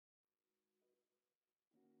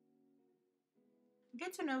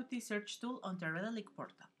Get to know this search tool on the Redalyc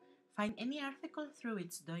portal. Find any article through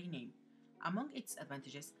its DOI name. Among its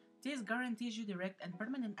advantages, this guarantees you direct and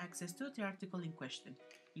permanent access to the article in question,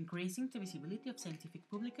 increasing the visibility of scientific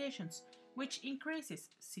publications, which increases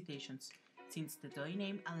citations, since the DOI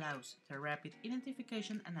name allows the rapid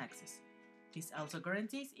identification and access. This also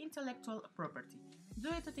guarantees intellectual property, due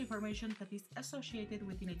to the information that is associated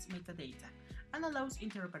within its metadata, and allows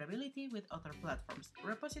interoperability with other platforms,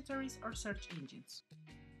 repositories, or search engines.